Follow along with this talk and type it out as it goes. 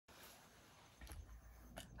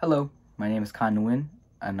Hello, my name is Nguyen,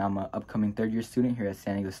 and I'm an upcoming third-year student here at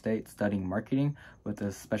San Diego State studying marketing with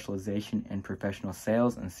a specialization in professional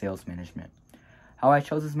sales and sales management. How I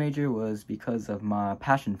chose this major was because of my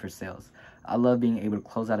passion for sales. I love being able to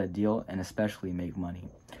close out a deal and especially make money.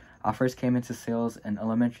 I first came into sales in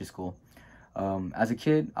elementary school. As a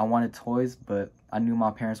kid, I wanted toys, but I knew my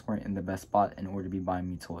parents weren't in the best spot in order to be buying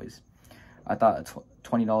me toys. I thought a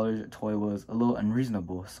 $20 toy was a little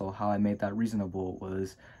unreasonable, so how I made that reasonable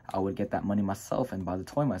was I would get that money myself and buy the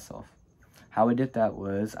toy myself. How I did that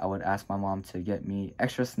was I would ask my mom to get me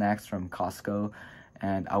extra snacks from Costco,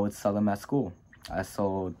 and I would sell them at school. I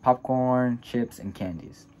sold popcorn, chips, and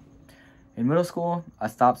candies. In middle school, I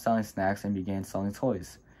stopped selling snacks and began selling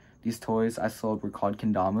toys. These toys I sold were called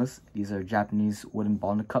kendamas. These are Japanese wooden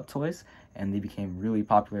ball and cup toys, and they became really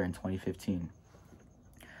popular in 2015.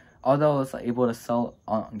 Although I was able to sell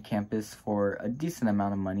on campus for a decent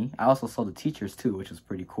amount of money, I also sold to teachers too, which was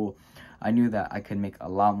pretty cool. I knew that I could make a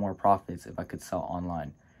lot more profits if I could sell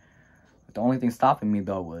online. But the only thing stopping me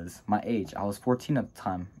though was my age. I was 14 at the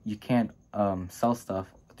time. You can't sell stuff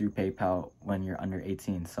through PayPal when you're under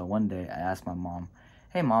 18. So one day I asked my mom,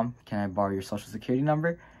 "Hey mom, can I borrow your social security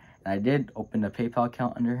number?" And I did open a PayPal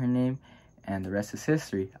account under her name, and the rest is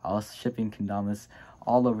history. I was shipping kendamas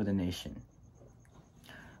all over the nation.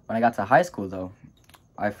 When I got to high school, though,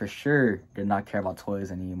 I for sure did not care about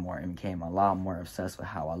toys anymore and became a lot more obsessed with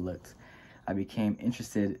how I looked. I became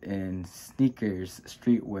interested in sneakers,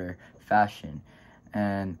 streetwear, fashion,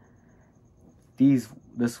 and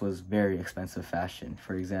this was very expensive fashion.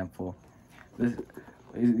 For example,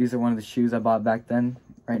 these are one of the shoes I bought back then.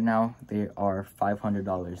 Right now, they are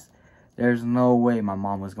 $500. There's no way my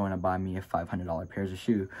mom was going to buy me a $500 pair of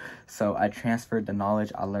shoes. So I transferred the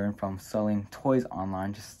knowledge I learned from selling toys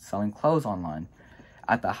online, just selling clothes online.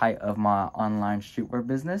 At the height of my online streetwear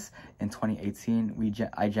business in 2018,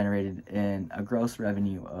 I generated a gross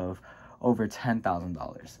revenue of over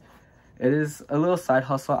 $10,000. It is a little side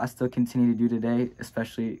hustle I still continue to do today,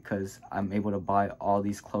 especially because I'm able to buy all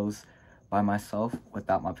these clothes by myself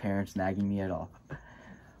without my parents nagging me at all.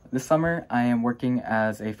 This summer, I am working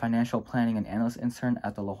as a financial planning and analyst intern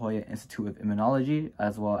at the La Jolla Institute of Immunology,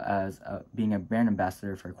 as well as being a brand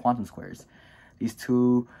ambassador for Quantum Squares. These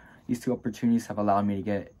two opportunities have allowed me to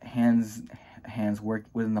get hands work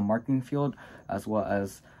within the marketing field, as well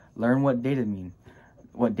as learn what data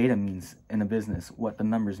means in a business, what the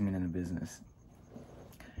numbers mean in a business.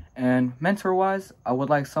 And mentor-wise, I would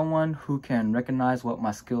like someone who can recognize what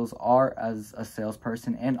my skills are as a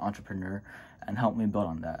salesperson and entrepreneur and help me build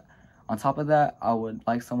on that. On top of that, I would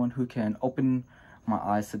like someone who can open my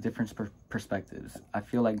eyes to different perspectives. I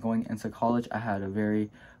feel like going into college, I had a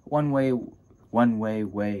very one-way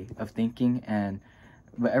way of thinking,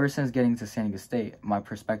 but ever since getting to San Diego State, my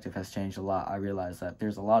perspective has changed a lot. I realized that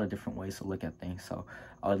there's a lot of different ways to look at things, so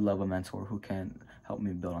I would love a mentor who can help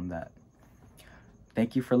me build on that.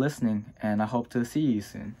 Thank you for listening, and I hope to see you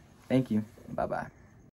soon. Thank you. Bye-bye.